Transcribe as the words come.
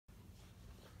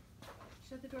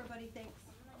Shut the door, buddy. Thanks.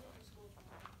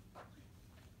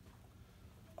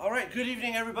 All right, good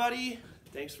evening, everybody.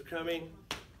 Thanks for coming.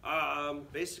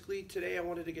 Basically, today I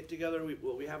wanted to get together.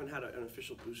 We haven't had an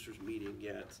official boosters meeting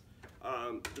yet.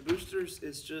 The boosters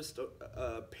is just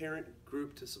a parent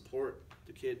group to support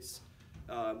the kids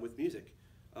with music.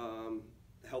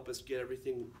 Help us get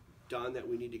everything done that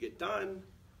we need to get done.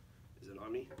 Is it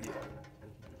on me? Yeah.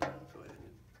 Go ahead and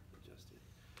adjust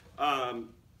it.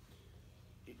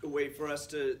 A way for us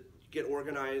to get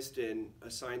organized and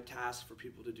assign tasks for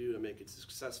people to do to make it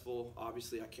successful.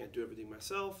 Obviously, I can't do everything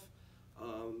myself,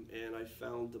 and I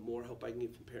found the more help I can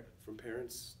get from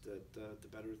parents, the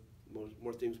better,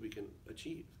 more things we can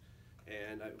achieve.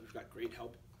 And we've got great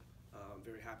help. I'm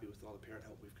very happy with all the parent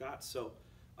help we've got. So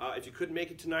if you couldn't make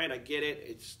it tonight, I get it.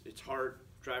 It's hard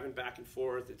driving back and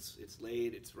forth. It's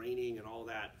late, it's raining and all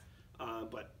that.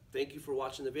 But thank you for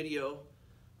watching the video.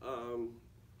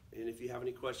 And if you have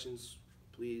any questions,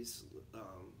 please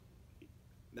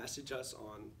message us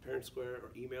on Parent Square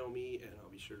or email me, and I'll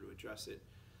be sure to address it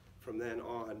from then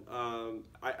on.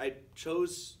 I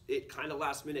chose it kind of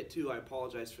last minute too. I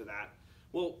apologize for that.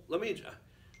 Well,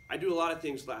 I do a lot of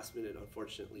things last minute,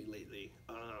 unfortunately, lately.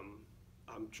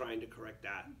 I'm trying to correct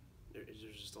that.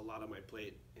 There's just a lot on my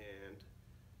plate, and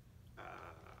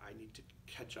I need to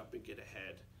catch up and get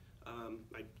ahead.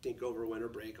 I think over winter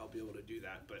break I'll be able to do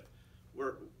that, but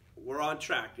we're on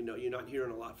track. You know, you're not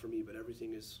hearing a lot from me, but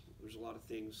there's a lot of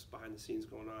things behind the scenes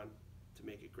going on to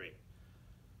make it great.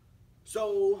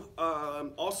 So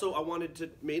also I wanted to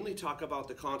mainly talk about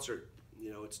the concert.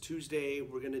 You know, it's Tuesday.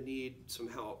 We're going to need some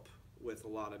help with a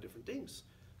lot of different things.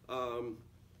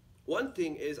 One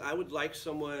thing is I would like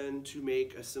someone to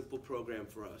make a simple program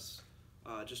for us.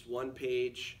 Just one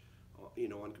page, you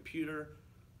know, on computer.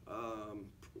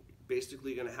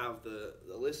 Basically going to have the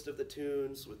list of the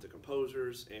tunes with the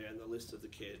composers and the list of the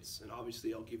kids. And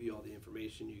obviously I'll give you all the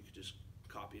information. You could just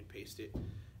copy and paste it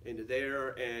into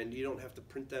there, and you don't have to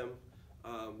print them.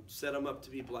 Set them up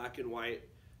to be black and white,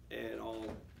 and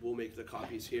we'll make the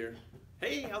copies here.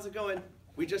 Hey, how's it going?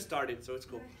 We just started, so it's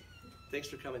cool. Thanks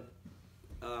for coming.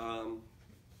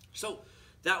 So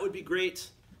that would be great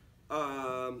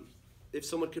if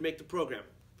someone could make the program.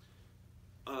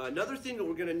 Another thing that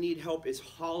we're going to need help is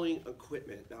hauling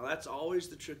equipment. Now that's always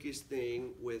the trickiest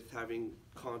thing with having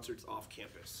concerts off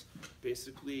campus.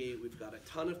 Basically, we've got a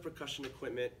ton of percussion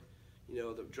equipment, you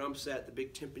know, the drum set, the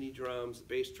big timpani drums, the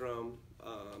bass drum.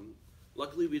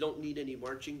 Luckily, we don't need any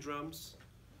marching drums.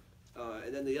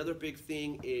 And then the other big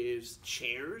thing is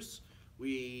chairs.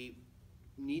 We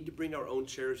need to bring our own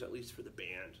chairs, at least for the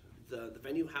band. The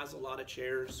venue has a lot of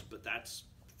chairs, but that's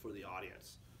for the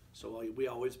audience. So we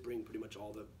always bring pretty much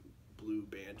all the blue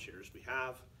band chairs we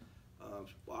have.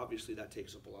 Obviously that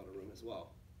takes up a lot of room as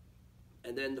well.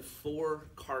 And then the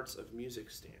 4 carts of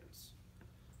music stands.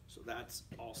 So that's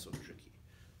also tricky.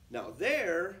 Now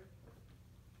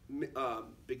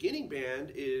beginning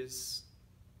band is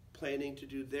planning to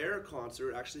do their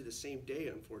concert actually the same day,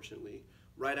 unfortunately,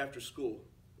 right after school,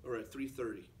 or at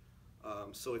 3:30.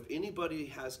 So if anybody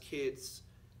has kids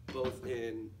both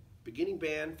in beginning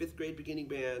band, 5th grade beginning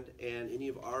band, and any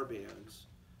of our bands,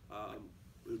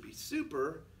 it would be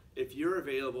super if you're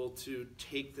available to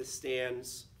take the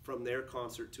stands from their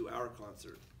concert to our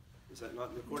concert. Is that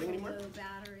not recording anymore? Low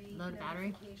battery. Low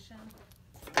battery.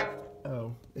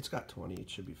 Oh, it's got 20. It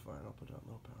should be fine. I'll put it on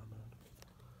low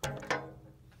power mode.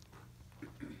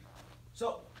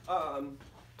 So,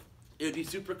 it would be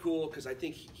super cool because I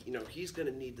think he's going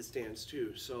to need the stands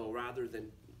too. So rather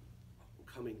than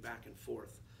coming back and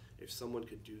forth, if someone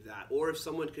could do that, or if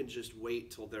someone can just wait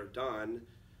till they're done.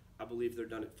 I believe they're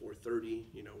done at 4:30.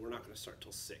 You know, we're not going to start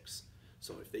till 6.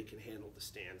 So if they can handle the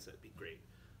stands, that'd be great.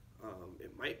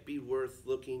 It might be worth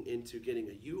looking into getting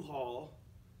a U-Haul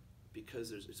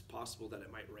because it's possible that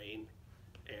it might rain,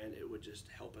 and it would just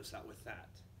help us out with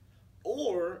that.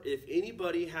 Or if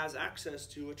anybody has access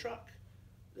to a truck,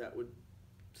 that would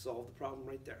solve the problem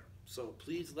right there. So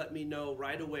please let me know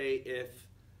right away if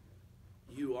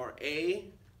you are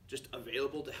just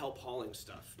available to help hauling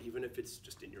stuff, even if it's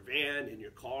just in your van, in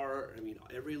your car. I mean,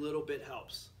 every little bit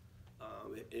helps.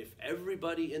 If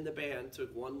everybody in the band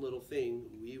took one little thing,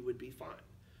 we would be fine.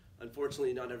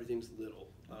 Unfortunately, not everything's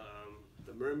little.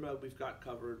 The marimba we've got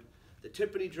covered. The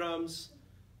timpani drums,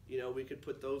 you know, we could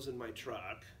put those in my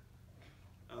truck.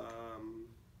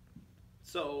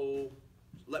 So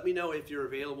let me know if you're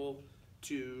available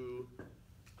to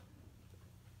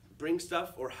bring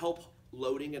stuff or help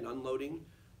loading and unloading,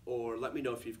 or let me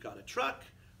know if you've got a truck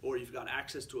or you've got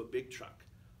access to a big truck.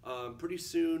 Pretty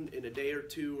soon, in a day or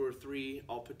 2 or 3,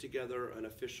 I'll put together an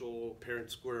official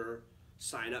Parent Square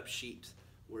sign-up sheet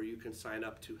where you can sign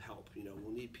up to help. You know,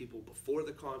 we'll need people before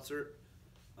the concert.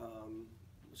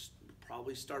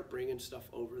 Probably start bringing stuff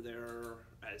over there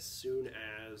as soon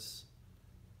as,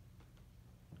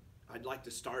 I'd like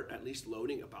to start at least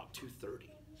loading about 2:30.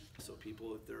 So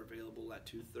people, if they're available at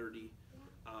 2:30,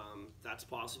 that's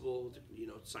possible, you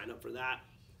know, sign up for that.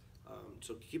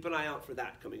 So keep an eye out for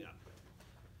that coming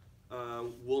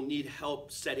up. We'll need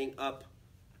help setting up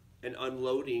and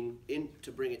unloading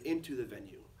to bring it into the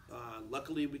venue.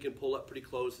 Luckily, we can pull up pretty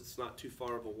close. It's not too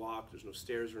far of a walk. There's no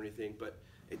stairs or anything, but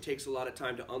it takes a lot of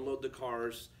time to unload the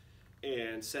cars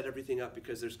and set everything up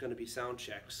because there's going to be sound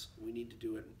checks. We need to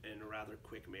do it in a rather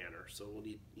quick manner. So we'll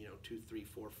need, you know, 2, 3,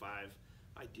 4, 5,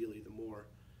 ideally the more,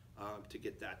 to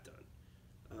get that done.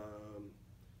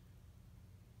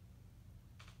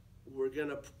 We're going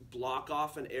to block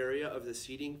off an area of the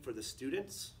seating for the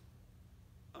students.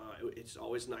 It's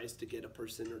always nice to get a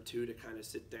person or two to kind of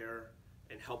sit there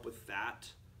and help with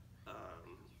that.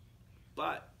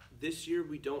 But this year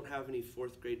we don't have any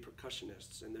 4th grade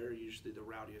percussionists, and they're usually the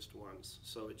rowdiest ones,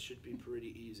 so it should be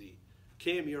pretty easy.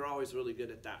 Cam, you're always really good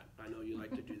at that. I know you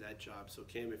like to do that job. So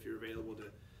Cam, if you're available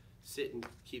to sit and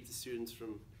keep the students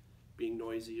from being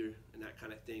noisy and that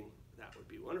kind of thing, that would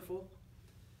be wonderful.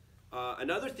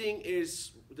 Another thing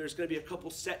is there's going to be a couple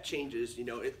set changes, you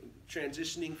know,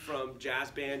 transitioning from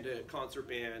jazz band to concert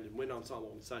band and wind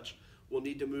ensemble and such. We'll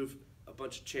need to move a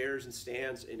bunch of chairs and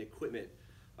stands and equipment.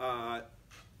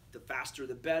 The faster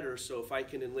the better, so if I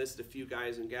can enlist a few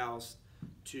guys and gals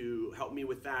to help me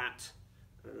with that,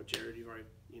 I don't know, Jared, you've already,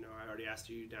 you know, I already asked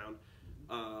you down.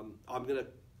 I'm gonna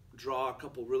draw a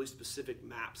couple really specific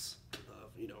maps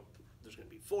of, you know, there's gonna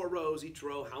be 4 rows, each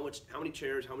row, how many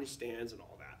chairs, how many stands, and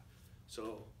all that.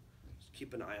 So just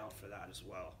keep an eye out for that as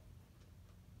well.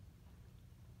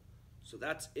 So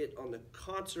that's it on the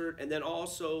concert, and then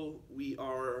also we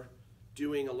are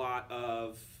doing a lot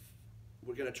of,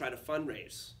 we're gonna try to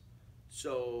fundraise.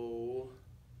 So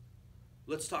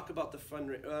let's talk about the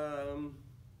fundraise.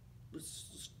 Let's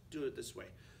just do it this way.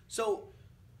 So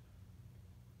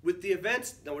with the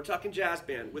events, now we're talking jazz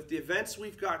band. With the events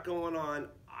we've got going on,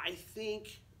 I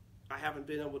think, I haven't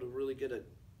been able to really get a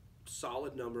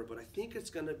solid number, but I think it's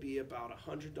gonna be about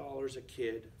 $100 a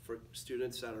kid for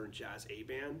students that are in jazz A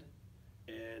band,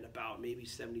 and about maybe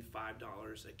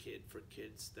 $75 a kid for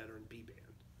kids that are in B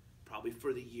band, probably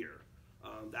for the year.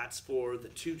 That's for the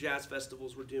 2 jazz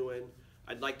festivals we're doing.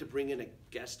 I'd like to bring in a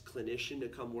guest clinician to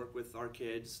come work with our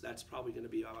kids. That's probably going to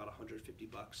be about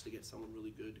 $150 to get someone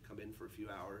really good to come in for a few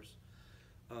hours.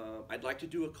 I'd like to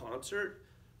do a concert.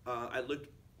 I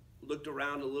looked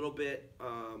around a little bit.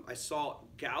 I saw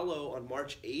Gallo on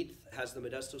March 8th has the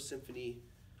Modesto Symphony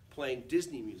playing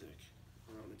Disney music.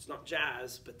 It's not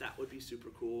jazz, but that would be super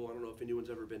cool. I don't know if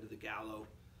anyone's ever been to the Gallo.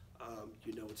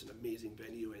 You know, it's an amazing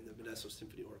venue, and the Modesto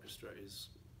Symphony Orchestra is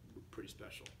pretty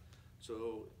special.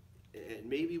 So, and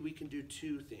maybe we can do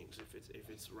 2 things if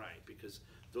it's right, because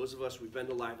those of us who've been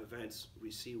to live events,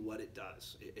 we see what it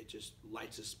does. It just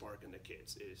lights a spark in the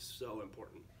kids. It is so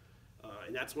important,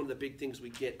 and that's one of the big things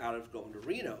we get out of going to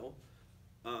Reno.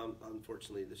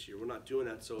 Unfortunately, this year we're not doing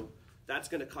that, so that's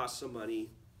going to cost some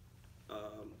money.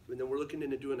 And then we're looking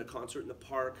into doing a concert in the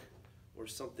park, or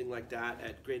something like that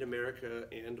at Great America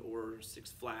and or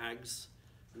Six Flags,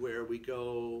 where we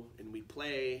go and we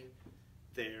play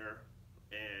there,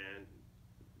 and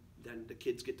then the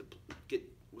kids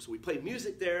so we play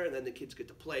music there, and then the kids get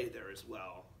to play there as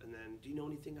well. And then, do you know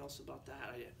anything else about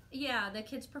that? Yeah, the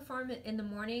kids perform in the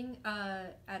morning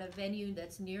at a venue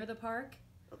that's near the park.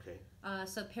 Okay.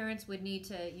 So parents would need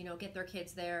to, you know, get their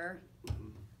kids there,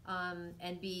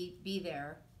 and be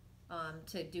there.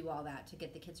 To do all that, to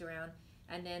get the kids around.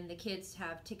 And then the kids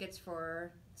have tickets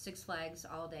for Six Flags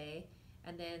all day,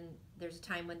 and then there's a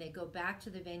time when they go back to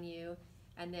the venue,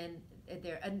 and then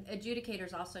their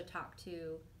adjudicators also talk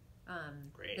to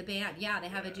the band. Yeah, they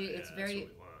have it's very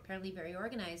apparently very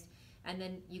organized. And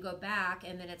then you go back,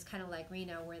 and then it's kind of like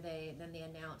Reno, where they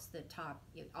announce the top,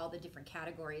 all the different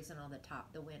categories and all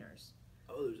the winners.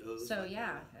 So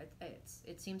yeah,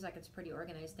 it seems like it's a pretty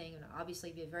organized thing, and obviously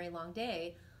it'd be a very long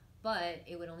day. But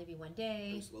it would only be one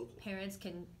day. It's local.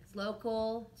 It's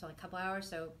local. It's only a couple hours,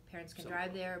 so parents can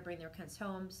drive there, bring their kids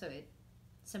home. So it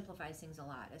simplifies things a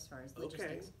lot as far as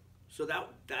logistics. Okay. So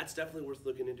that's definitely worth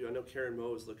looking into. I know Karen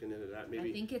Moe is looking into that.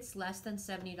 Maybe I think it's less than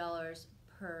 $70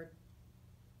 per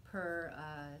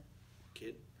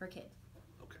kid. Per kid.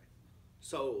 Okay.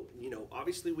 So, you know,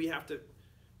 obviously we have to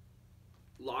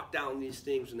lock down these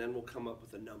things, and then we'll come up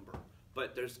with a number.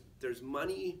 But there's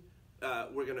money.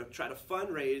 We're going to try to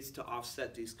fundraise to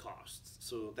offset these costs.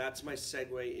 So that's my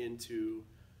segue into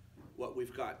what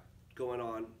we've got going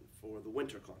on for the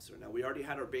winter concert. Now, we already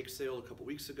had our bake sale a couple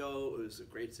weeks ago. It was a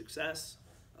great success.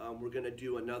 We're going to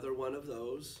do another one of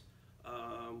those.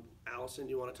 Allison,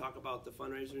 do you want to talk about the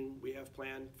fundraising we have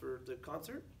planned for the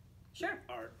concert? Sure.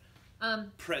 Our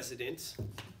president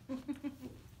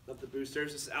of the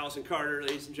boosters. This is Allison Carter,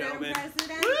 ladies and gentlemen.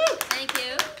 President. Woo! Thank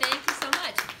you so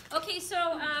much. Okay,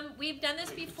 so we've done this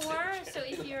before. So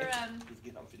if you're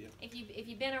if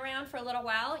you've been around for a little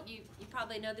while, you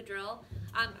probably know the drill.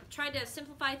 Trying to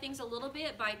simplify things a little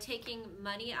bit by taking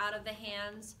money out of the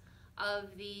hands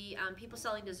of the people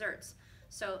selling desserts.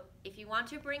 So if you want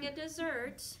to bring a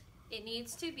dessert, it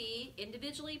needs to be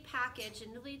individually packaged,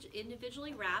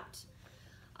 individually wrapped.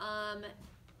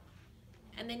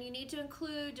 And then you need to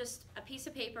include just a piece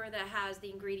of paper that has the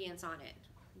ingredients on it.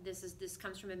 This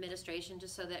comes from administration,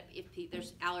 just so that if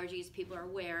there's allergies, people are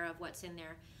aware of what's in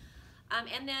there.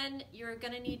 And then you're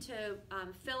going to need to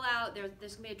fill out.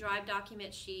 There's going to be a drive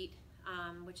document sheet,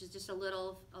 which is just a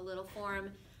little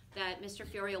form that Mr.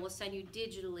 Fiorio will send you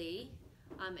digitally.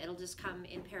 It'll just come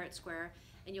in Parrot Square,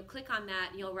 and you'll click on that.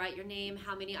 And you'll write your name,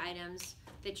 how many items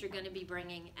that you're going to be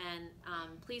bringing, and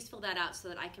please fill that out so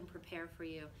that I can prepare for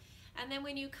you. And then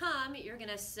when you come, you're going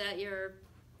to set your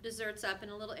desserts up in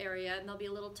a little area, and there'll be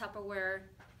a little Tupperware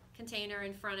container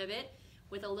in front of it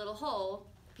with a little hole.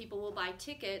 People will buy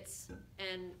tickets,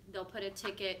 and they'll put a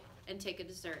ticket and take a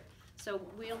dessert. So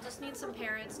we'll just need some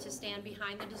parents to stand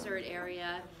behind the dessert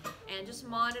area and just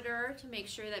monitor to make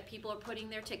sure that people are putting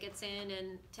their tickets in,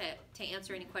 and to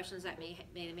answer any questions that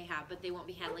they may have, but they won't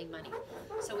be handling money.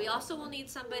 So we also will need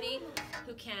somebody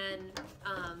who can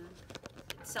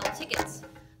sell tickets.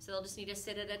 So they'll just need to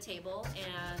sit at a table,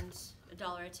 and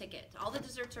 $1 a ticket. All the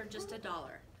desserts are just $1,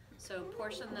 so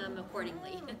portion them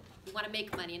accordingly. You want to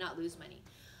make money, not lose money.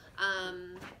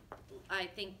 I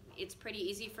think it's pretty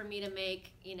easy for me to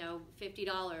make,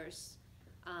 $50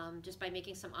 just by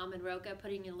making some almond roca,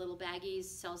 putting in little baggies,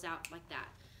 sells out like that.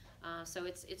 So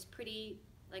it's pretty,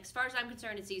 like, as far as I'm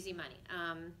concerned, it's easy money.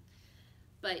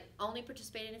 But only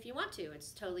participate in if you want to.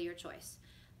 It's totally your choice.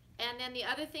 And then the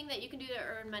other thing that you can do to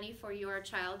earn money for your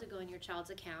child to go in your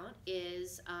child's account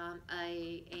is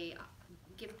a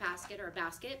gift basket or a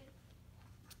basket.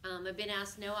 I've been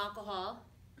asked no alcohol,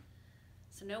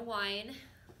 so no wine.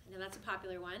 I know that's a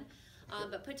popular one.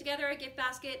 But put together a gift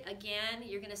basket. Again,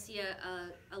 you're going to see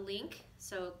a link.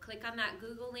 So click on that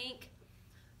Google link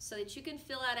so that you can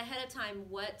fill out ahead of time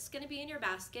what's going to be in your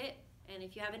basket, and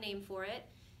if you have a name for it,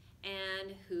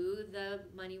 and who the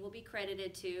money will be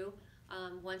credited to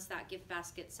once that gift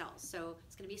basket sells. So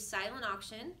it's going to be silent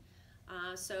auction.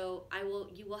 So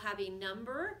you will have a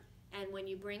number, and when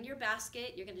you bring your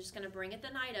basket, you're just going to bring it the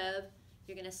night of.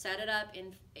 You're going to set it up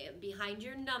behind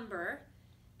your number,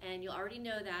 and you'll already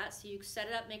know that. So you set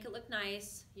it up, make it look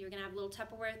nice. You're going to have a little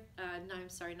Tupperware. No, I'm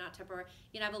sorry, not Tupperware.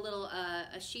 You're going to have a little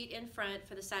a sheet in front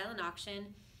for the silent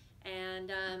auction,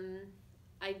 and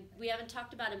we haven't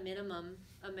talked about a minimum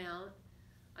amount.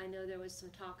 I know there was some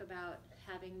talk about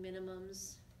having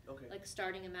minimums, Okay. like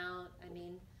starting amount. I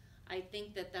mean, I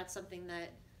think that that's something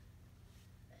that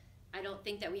I don't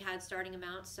think that we had starting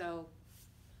amounts, so.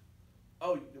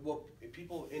 Oh, well,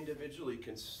 people individually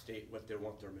can state what they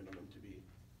want their minimum to be.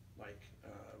 Like,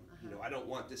 I don't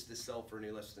want this to sell for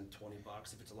any less than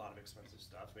 $20 if it's a lot of expensive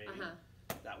stuff, maybe.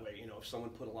 That way, if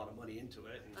someone put a lot of money into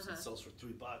it and it sells for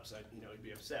 $3, I'd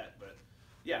be upset. But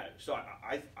yeah, so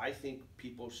I think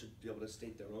people should be able to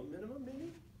state their own minimum,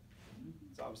 maybe.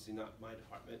 It's obviously not my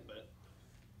department, but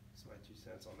it's my 2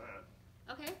 cents on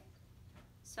that. Okay.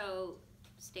 So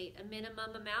state a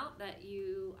minimum amount that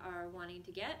you are wanting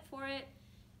to get for it,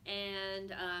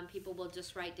 and people will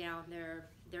just write down their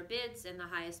bids, and the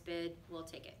highest bid will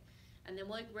take it. And then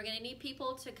we're going to need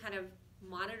people to kind of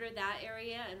monitor that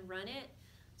area and run it.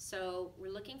 So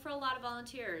we're looking for a lot of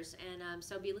volunteers, and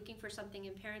so be looking for something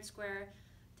in Parent Square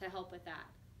to help with that.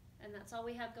 And that's all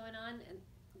we have going on. And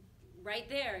right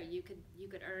there, you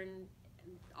could earn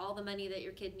all the money that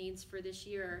your kid needs for this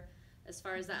year, as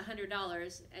far as that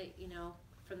 $100,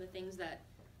 from the things that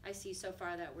I see so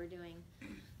far that we're doing.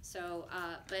 So,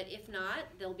 but if not,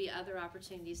 there'll be other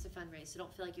opportunities to fundraise. So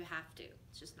don't feel like you have to.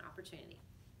 It's just an opportunity.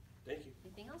 Thank you.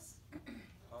 Anything else?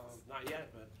 Not yet,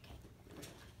 but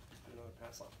another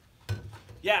pass on.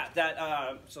 Yeah,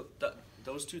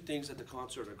 those 2 things at the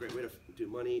concert are a great way to do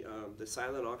money. The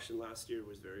silent auction last year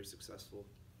was very successful.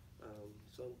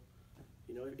 So,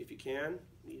 if you can,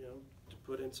 to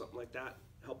put in something like that,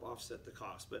 help offset the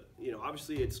cost. But,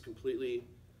 obviously it's completely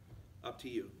up to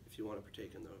you if you want to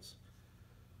partake in those.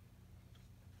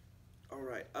 All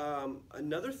right.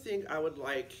 Another thing I would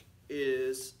like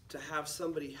is to have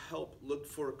somebody help look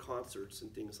for concerts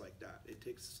and things like that. It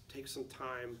takes some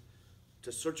time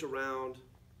to search around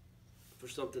for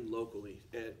something locally,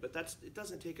 but it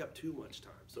doesn't take up too much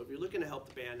time. So if you're looking to help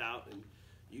the band out and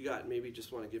you got maybe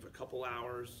just want to give a couple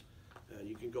hours,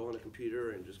 you can go on a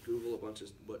computer and just Google a bunch of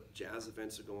what jazz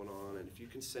events are going on, and if you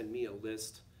can send me a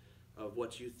list of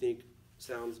what you think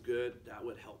sounds good, that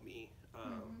would help me.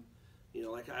 You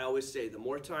know, like I always say, the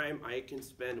more time I can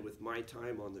spend with my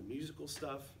time on the musical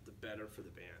stuff, the better for the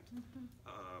band.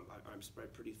 I'm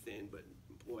spread pretty thin, but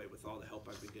boy, with all the help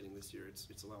I've been getting this year,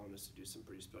 it's allowing us to do some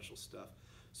pretty special stuff.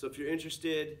 So if you're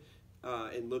interested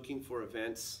in looking for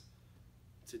events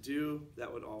to do,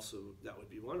 that would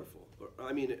be wonderful. Or,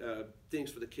 I mean, things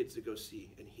for the kids to go see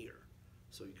and hear.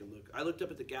 So you can look. I looked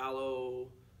up at the Gallo.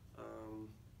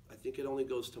 I think it only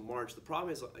goes to March. The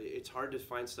problem is it's hard to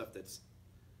find stuff that's,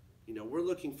 you know, we're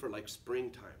looking for like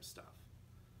springtime stuff.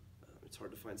 It's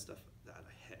hard to find stuff that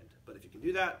ahead. But if you can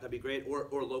do that, that'd be great.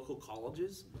 Or local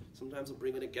colleges. Sometimes they'll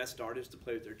bring in a guest artist to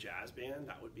play with their jazz band.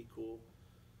 That would be cool.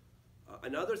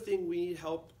 Another thing we need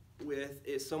help with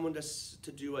is someone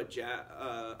to do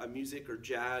a music or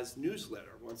jazz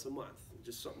newsletter once a month.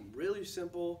 Just something really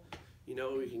simple. You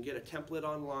know, you can get a template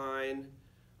online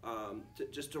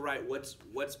just to write what's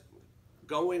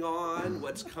going on,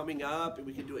 what's coming up, and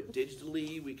we can do it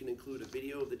digitally. We can include a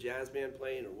video of the jazz band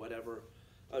playing or whatever,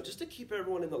 just to keep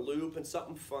everyone in the loop and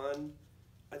something fun.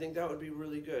 I think that would be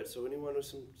really good. So anyone with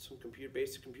some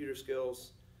basic computer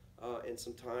skills and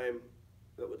some time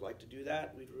that would like to do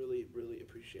that, we'd really, really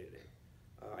appreciate it.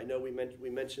 I know we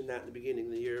mentioned that in the beginning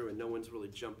of the year, and no one's really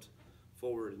jumped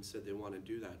forward and said they want to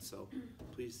do that. So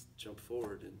please jump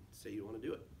forward and say you want to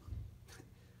do it.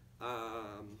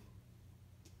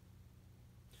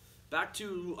 Back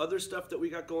to other stuff that we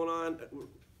got going on.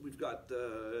 We've got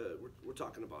we're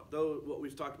talking about what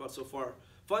we've talked about so far.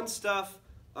 Fun stuff.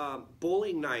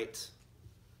 Bowling night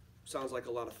sounds like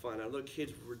a lot of fun. I know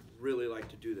kids would really like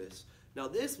to do this. Now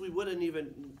this, we wouldn't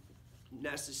even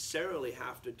necessarily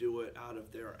have to do it out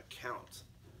of their account.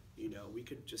 You know, we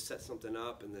could just set something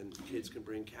up and then kids can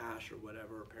bring cash or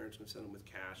whatever, parents can send them with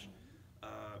cash.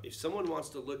 If someone wants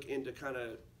to look into kind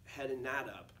of heading that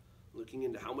up, looking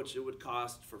into how much it would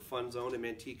cost for Fun Zone in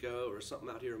Manteca or something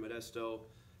out here in Modesto,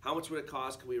 how much would it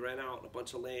cost? Can we rent out a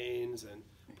bunch of lanes and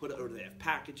or do they have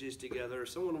packages together? If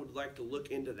someone would like to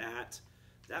look into that,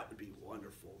 that would be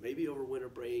wonderful. Maybe over winter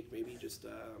break, maybe just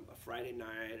a Friday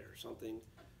night or something.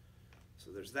 So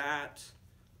there's that.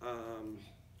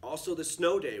 Also the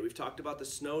snow day. We've talked about the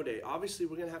snow day. Obviously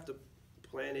we're gonna have to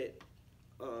plan it.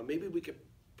 Maybe we could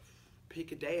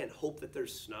pick a day and hope that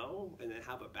there's snow and then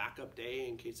have a backup day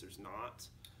in case there's not.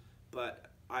 But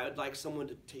I would like someone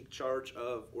to take charge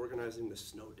of organizing the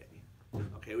snow day.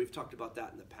 Okay, we've talked about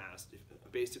that in the past.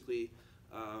 Basically,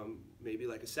 maybe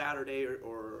like a Saturday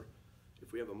or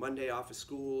if we have a Monday off of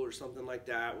school or something like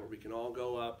that where we can all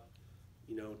go up,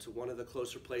 you know, to one of the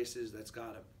closer places that's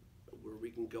got where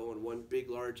we can go in one big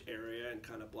large area and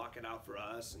kind of block it out for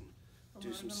us and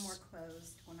do some. A lot of them were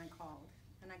closed when I called.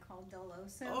 And I called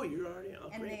Deloso. Oh, you're already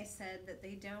out. And they said that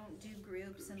they don't do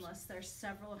groups unless there's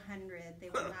several hundred.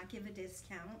 They will not give a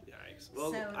discount. Yikes.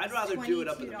 Well, So I'd rather do it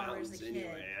up in the $22 mountains a anyway.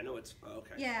 kid. I know it's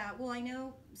okay. Yeah, well, I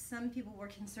know some people were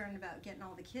concerned about getting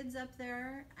all the kids up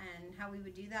there and how we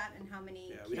would do that and how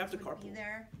many we'd have kids to would be carpool.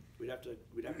 there. We'd have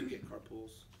to get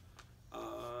carpools.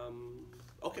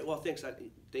 Okay, well, thanks.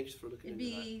 Thanks for looking It'd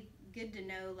into that. be good to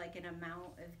know like an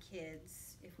amount of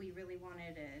kids if we really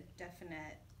wanted a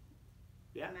definite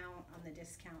amount on the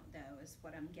discount though is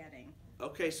what I'm getting.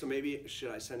 Okay, so maybe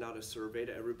should I send out a survey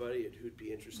to everybody who'd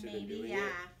be interested in doing it? Maybe,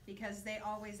 because they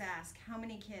always ask how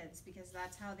many kids, because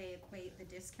that's how they equate the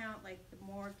discount. Like the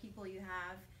more people you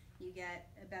have, you get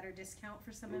a better discount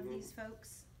for some of these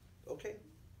folks. Okay,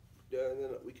 yeah, and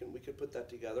then we could put that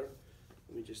together.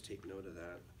 Let me just take note of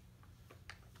that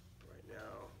right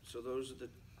now. So those are the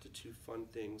two fun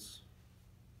things.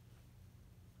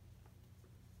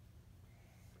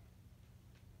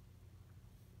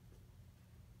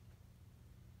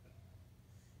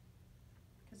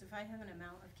 If I have an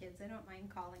amount of kids, I don't mind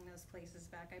calling those places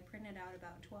back. I printed out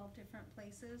about 12 different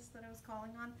places that I was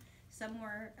calling on. Some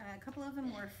were, a couple of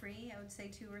them were free, I would say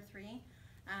 2 or 3.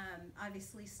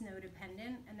 Obviously snow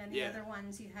dependent, and then the other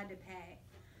ones you had to pay.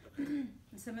 Okay. And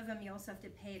some of them you also have to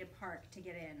pay to park to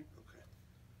get in. Okay.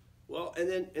 Well, and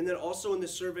then also in the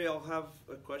survey I'll have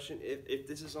a question if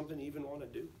this is something you even want to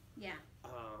do. Yeah.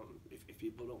 If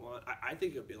people don't want, I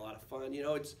think it'd be a lot of fun. You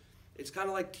know, it's kind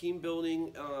of like team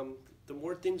building. The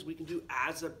more things we can do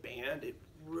as a band, it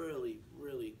really,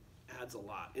 really adds a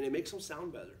lot. And it makes them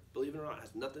sound better. Believe it or not, it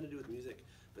has nothing to do with music.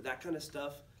 But that kind of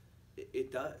stuff,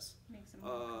 it does. Makes them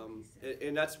more cohesive.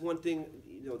 and that's one thing,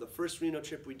 you know, the first Reno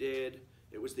trip we did,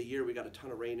 it was the year we got a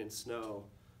ton of rain and snow.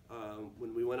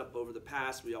 When we went up over the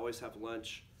pass, we always have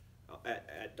lunch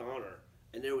at Donner,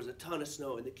 and there was a ton of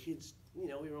snow, and the kids,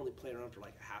 we were only playing around for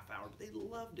like a half hour, but they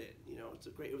loved it.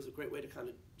 It was a great way to kind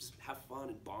of just have fun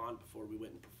and bond before we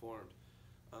went and performed.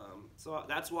 So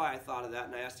that's why I thought of that,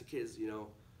 and I asked the kids,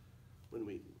 when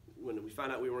we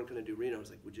found out we weren't going to do Reno, I was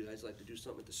like, would you guys like to do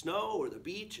something at the snow or the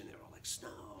beach? And they were all like, snow.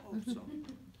 So,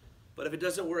 but if it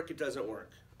doesn't work, it doesn't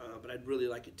work. But I'd really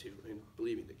like it too, and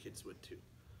believe me, the kids would too.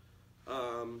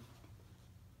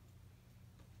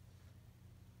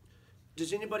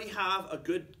 Does anybody have a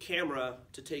good camera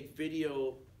to take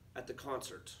video at the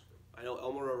concert? I know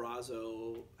Elmer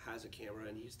Arazo has a camera,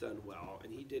 and he's done well.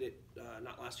 And he did it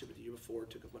not last year, but the year before.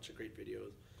 Took a bunch of great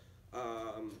videos.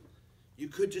 You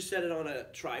could just set it on a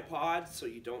tripod, so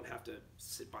you don't have to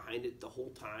sit behind it the whole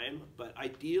time. But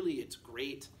ideally, it's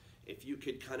great if you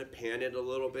could kind of pan it a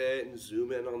little bit and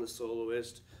zoom in on the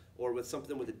soloist, or with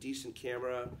something with a decent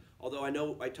camera. Although I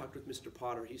know I talked with Mr.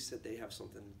 Potter, he said they have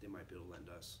something they might be able to lend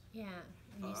us. Yeah,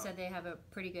 and he said they have a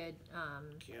pretty good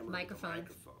microphone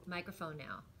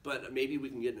now. But maybe we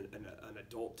can get an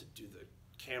adult to do the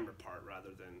camera part rather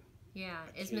than. Yeah,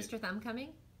 is Mr. Thumb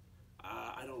coming?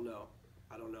 I don't know.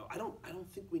 I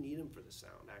don't think we need him for the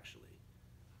sound actually.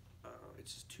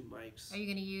 It's just 2 mics. Are you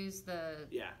going to use the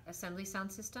assembly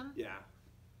sound system? Yeah.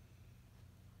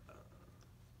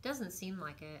 Doesn't seem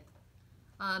like it.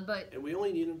 And we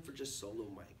only need them for just solo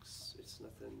mics. It's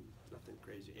nothing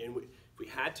crazy. And if we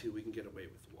had to, we can get away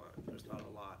with one. There's not a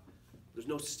lot. There's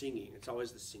no singing. It's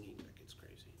always the singing that gets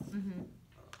crazy. Mm-hmm.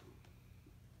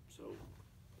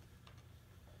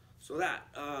 So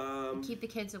that. Keep the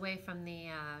kids away from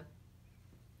the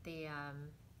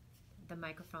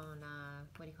microphone.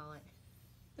 What do you call it?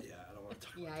 Yeah, I don't want to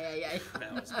talk about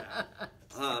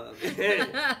that. Yeah.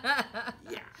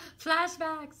 Yeah.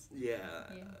 Flashbacks. Yeah.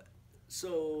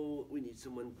 So we need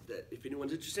someone that, if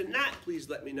anyone's interested in that, please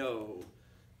let me know.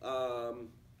 I'd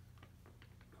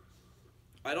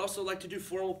also like to do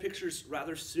formal pictures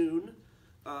rather soon,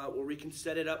 where we can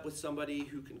set it up with somebody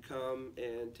who can come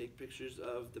and take pictures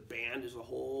of the band as a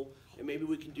whole, and maybe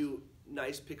we can do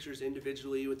nice pictures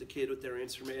individually with the kid with their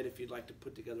instrument if you'd like to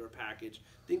put together a package.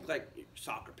 Think like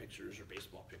soccer pictures or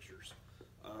baseball pictures.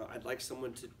 I'd like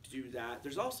someone to do that.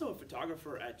 There's also a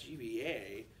photographer at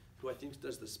GVA who I think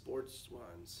does the sports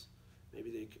ones.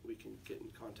 Maybe we can get in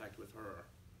contact with her.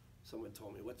 Someone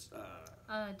told me. What's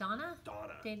Donna?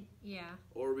 Donna. Yeah.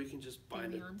 Or we can just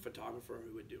find a photographer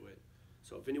who would do it.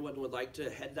 So if anyone would like to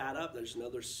head that up, there's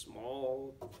another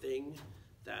small thing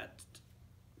that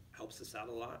helps us out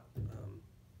a lot.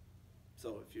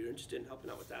 So if you're interested in helping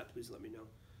out with that, please let me know.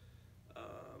 I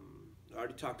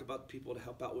already talked about people to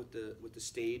help out with the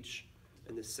stage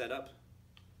and the setup.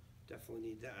 Definitely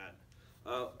need that.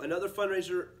 Another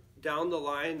fundraiser down the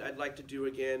line I'd like to do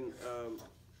again,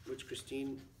 which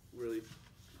Christine really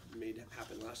made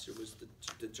happen last year, was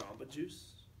the Jamba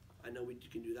Juice. I know you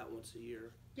can do that once a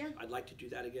year. Yeah. I'd like to do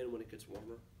that again when it gets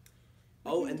warmer.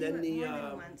 We can do it more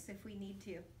than once if we need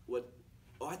to. What?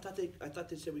 Oh, I thought they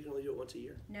said we can only do it once a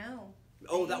year. No.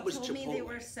 Oh, that was Chipotle. Chipotle. They told me they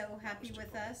were so happy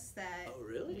with us that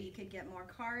we could get more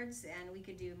cards and we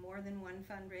could do more than one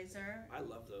fundraiser. I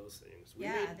love those things. They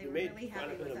were really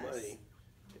happy with us. Money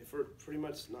for pretty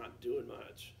much not doing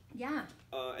much. Yeah.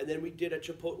 And then we did a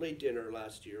Chipotle dinner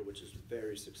last year, which is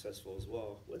very successful as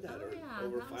well. With that,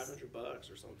 over $500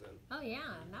 or something. Oh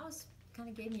yeah, and that was kind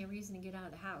of gave me a reason to get out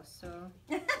of the house. So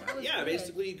that was yeah, good.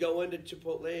 Basically you go into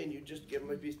Chipotle and you just give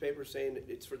them a piece of paper saying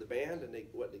it's for the band, and they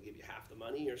give you half the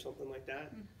money or something like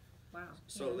that. Wow.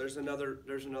 So there's another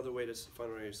way to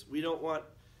fundraise. We don't want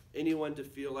anyone to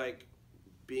feel like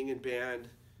being in band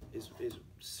is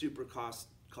super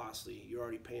costly. You're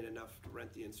already paying enough to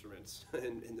rent the instruments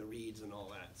and the reeds and all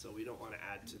that. So we don't want to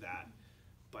add to that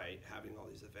by having all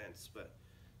these events. But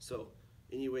so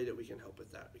any way that we can help with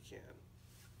that, we can.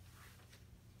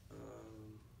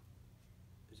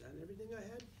 Is that everything I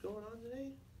had going on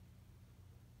today?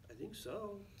 I think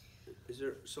so.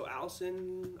 So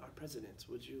Allison, our president,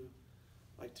 would you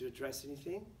like to address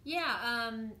anything?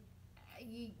 Yeah,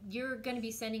 you're going to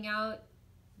be sending out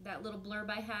that little blurb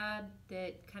I had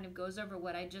that kind of goes over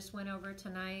what I just went over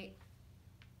tonight,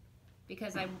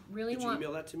 because I really want... Did you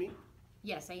email that to me?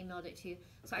 Yes, I emailed it to you.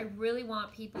 So I really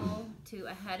want people to,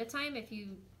 ahead of time, if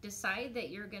you decide that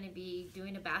you're going to be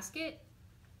doing a basket,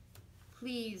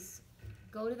 please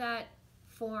go to that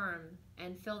form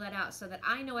and fill that out so that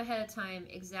I know ahead of time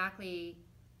exactly,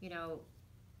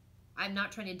 I'm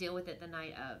not trying to deal with it the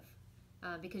night of.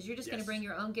 Because you're just going to bring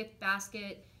your own gift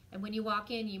basket, and when you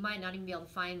walk in, you might not even be able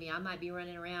to find me. I might be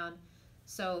running around.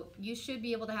 So you should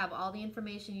be able to have all the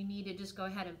information you need to just go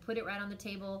ahead and put it right on the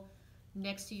table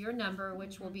next to your number,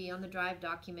 which will be on the drive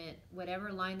document.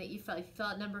 Whatever line that you fill, if you fill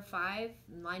out number 5,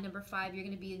 line number 5, you're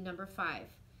going to be number 5.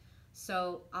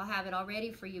 So I'll have it all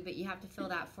ready for you, but you have to fill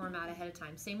that form out ahead of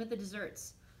time. Same with the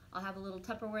desserts. I'll have a little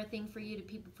Tupperware thing for you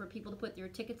for people to put their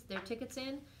tickets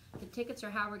in. The tickets are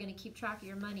how we're going to keep track of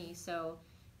your money. So,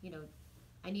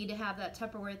 I need to have that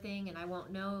Tupperware thing, and I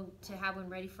won't know to have one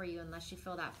ready for you unless you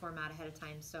fill that form out ahead of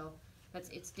time. So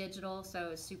it's digital,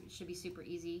 so it should be super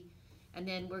easy. And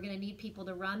then we're going to need people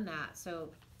to run that. So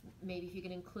maybe if you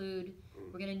can include,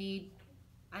 we're going to need,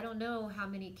 I don't know how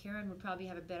many, Karen would probably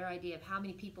have a better idea of how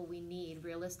many people we need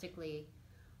realistically.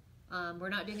 We're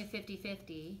not doing a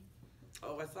 50-50.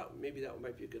 Oh, I thought maybe that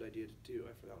might be a good idea to do.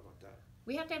 I forgot about that.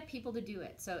 We have to have people to do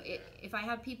it. So if I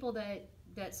have people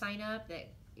that sign up,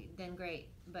 then great.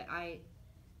 But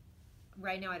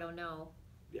right now I don't know.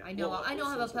 Yeah. I know Well, I'll we'll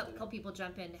have a set something couple up. people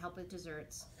jump in to help with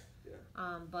desserts.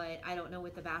 Yeah. But I don't know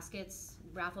with the baskets,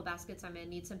 raffle baskets. I'm gonna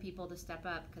need some people to step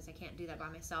up because I can't do that by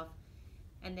myself.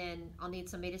 And then I'll need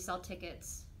somebody to sell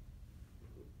tickets.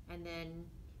 And then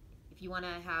if you want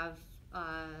to have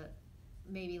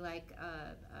maybe like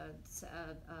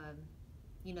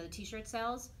the T-shirt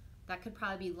sales, that could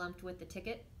probably be lumped with the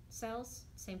ticket sales,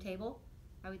 same table,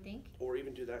 I would think. Or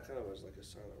even do that kind of as like a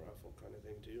silent raffle kind of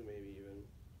thing too, maybe even.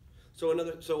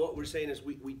 So what we're saying is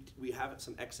we have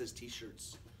some excess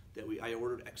T-shirts that I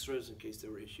ordered extras in case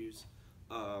there were issues,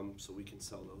 so we can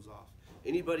sell those off.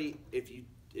 Anybody, if you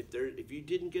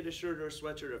didn't get a shirt or a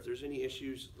sweatshirt, if there's any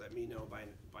issues, let me know by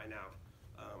now.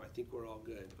 I think we're all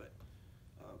good, but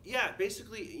yeah,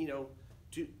 basically,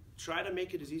 to try to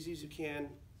make it as easy as you can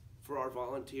for our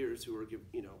volunteers who are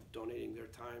donating their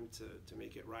time to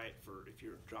make it right. For if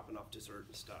you're dropping off dessert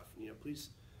and stuff, please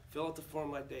fill out the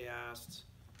form like they asked.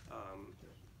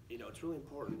 It's really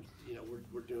important.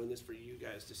 We're doing this for you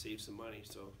guys to save some money.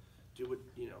 So do what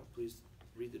please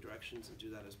read the directions and do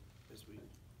that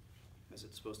as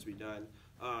it's supposed to be done.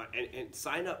 And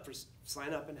sign up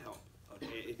and help.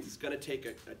 Okay, it's going to take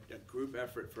a group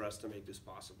effort for us to make this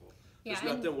possible. Yeah,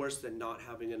 There's nothing worse than not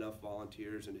having enough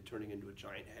volunteers and it turning into a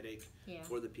giant headache Yeah.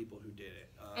 for the people who did it.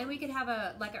 And we could have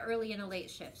an early and a late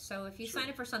shift. So if you Sure. sign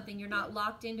up for something, you're not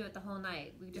locked into it the whole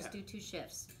night. We just do 2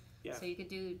 shifts. Yeah. So you could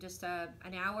do just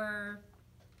an hour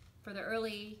for the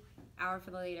early, hour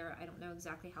for the later. I don't know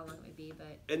exactly how long it would be,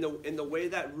 but And the way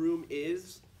that room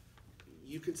is,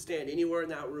 you can stand anywhere in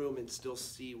that room and still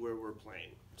see where we're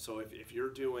playing. So if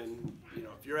you're doing,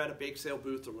 if you're at a bake sale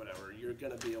booth or whatever, you're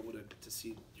going to be able to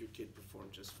see your kid perform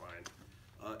just fine.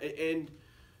 And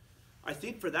I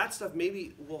think for that stuff,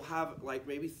 maybe we'll have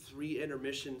maybe 3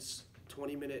 intermissions,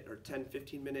 20-minute or 10,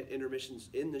 15-minute intermissions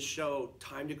in the show,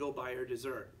 time to go buy your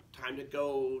dessert, time to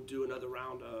go do another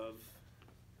round of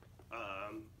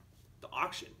the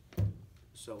auction.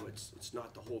 So it's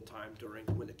not the whole time during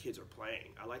when the kids are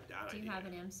playing. I like that idea. do you have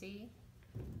an MC?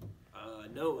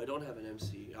 No, I don't have an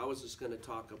MC. I was just going to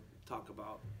talk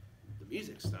about the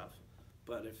music stuff.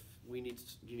 But if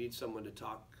you need someone to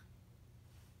talk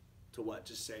to what?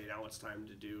 Just say now it's time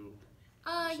to do.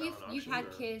 You've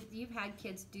had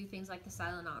kids do things like the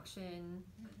silent auction.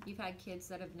 You've had kids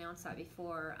that have announced that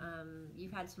before.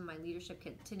 You've had some of my leadership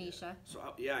kids, Tanisha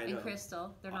I know. and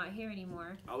Crystal. They're not here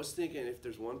anymore. I was thinking if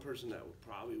there's one person that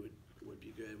would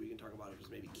be good, we can talk about it as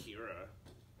maybe Kira.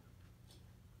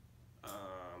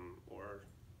 Or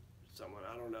someone,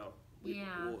 I don't know.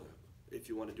 If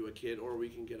you want to do a kid, or we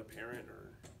can get a parent,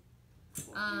 or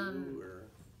you, or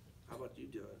how about you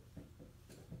do it?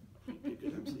 You'd be a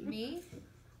good MC. Me?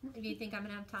 Do you think I'm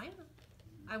gonna have time?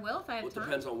 I will if I have Well, it time.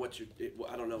 depends on what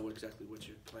I don't know exactly what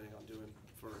you're planning on doing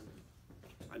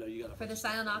I know you got For the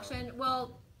silent auction,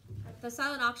 well, the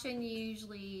silent auction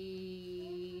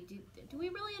usually do we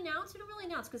really announce? We don't really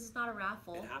announce because it's not a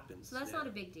raffle. It happens. So that's not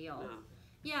a big deal. No.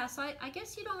 Yeah, so I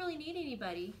guess you don't really need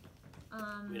anybody.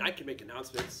 I mean, I can make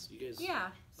announcements. You guys. Yeah.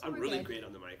 So I'm we're really good. great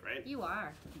on the mic, right? You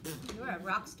are. You're a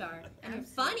rock star. And you're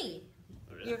funny.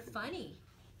 Oh, really? You're funny.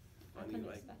 I Funny, couldn't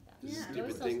like, expect that. Yeah. He Stupid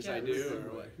always tells things I jokes. do,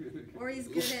 or what? Or he's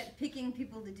good at picking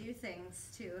people to do things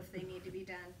too if they need to be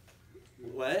done.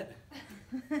 What?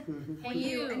 When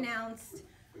you announced,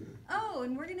 oh,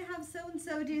 and we're gonna have so and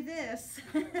so do this.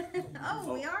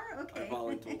 Oh, we are? Okay. I've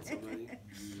already told somebody.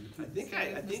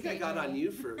 I think I got on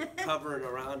you for covering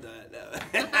around that.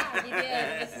 No. You did.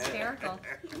 It was hysterical.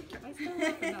 I still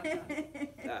laugh about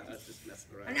that. Yeah, that's just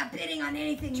messing around. I'm not bidding on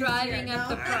anything. Driving this year, up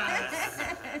no. the price.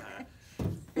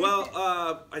 Well,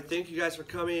 I thank you guys for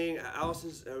coming.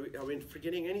 Allison's, are we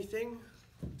forgetting anything?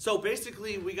 So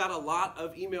basically, we got a lot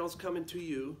of emails coming to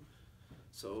you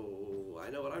So I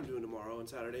know what I'm doing tomorrow and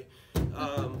Saturday.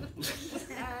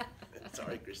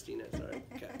 Sorry, Christina. Sorry,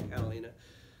 Catalina.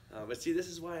 But see, this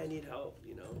is why I need help,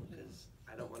 you know, because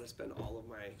I don't want to spend all of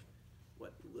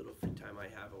what little free time I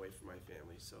have away from my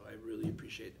family. So I really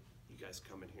appreciate you guys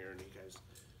coming here and you guys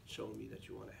showing me that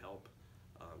you want to help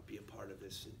be a part of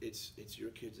this. It's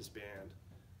your kids' band.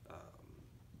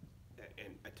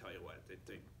 And I tell you what,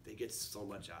 they get so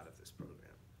much out of this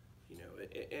program, you know.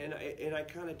 And I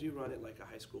kind of do run it like a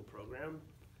high school program,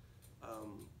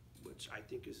 which I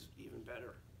think is even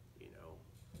better. You know,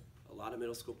 a lot of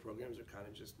middle school programs are kind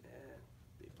of just,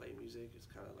 they play music. It's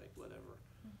kind of like whatever.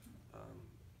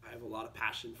 I have a lot of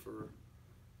passion for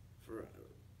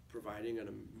providing an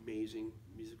amazing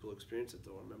musical experience that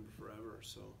they'll remember forever.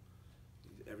 So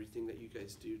everything that you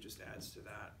guys do just adds to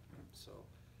that. So.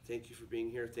 Thank you for being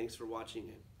here. Thanks for watching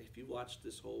it. If you watched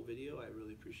this whole video, I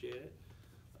really appreciate it.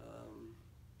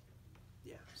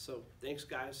 Yeah, so thanks,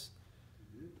 guys.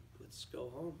 Let's go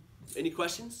home. Any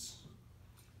questions?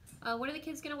 What are the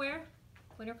kids going to wear?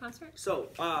 Winter concert? So,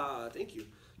 thank you.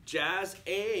 Jazz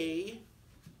A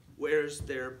wears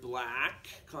their black,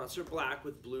 concert black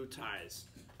with blue ties.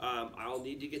 I'll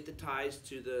need to get the ties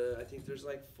to I think there's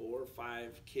like 4 or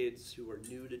 5 kids who are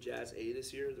new to Jazz A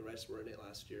this year. The rest were in it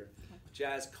last year. Okay.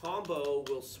 Jazz Combo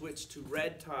will switch to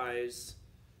red ties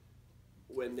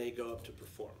when they go up to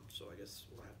perform. So I guess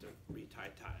we'll have to re-tie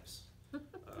ties.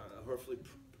 Hopefully,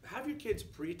 have your kids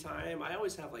pre-tie them. I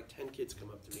always have like 10 kids come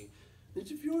up to me.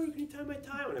 Mr. Fiore, can you tie my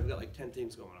tie? When I've got like 10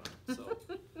 things going on. So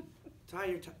tie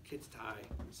your kid's tie.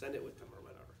 Send it with them or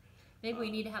whatever. Maybe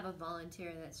we need to have a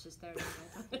volunteer that's just there.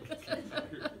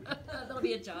 That'll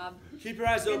be a job. Keep your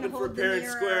eyes open for Parent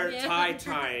Square tie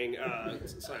tying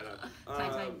sign up.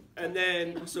 Tie. And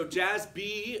then, so Jazz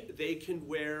B, they can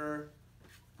wear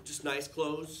just nice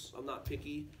clothes. I'm not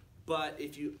picky. But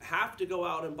if you have to go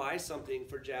out and buy something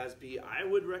for Jazz B, I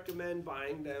would recommend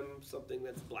buying them something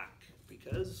that's black.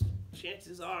 Because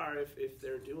chances are, if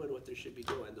they're doing what they should be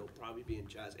doing, they'll probably be in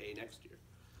Jazz A next year.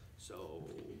 So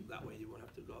that way you won't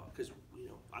have to go out. Because, you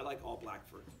know, I like all black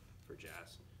for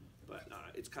Jazz. But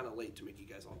it's kind of late to make you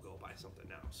guys all go buy something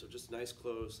now. So just nice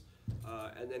clothes.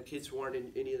 And then kids who aren't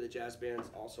in any of the jazz bands,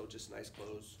 also just nice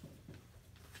clothes.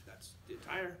 That's the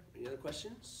attire. Any other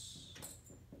questions?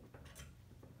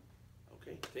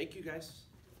 Okay, thank you guys.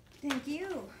 Thank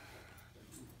you.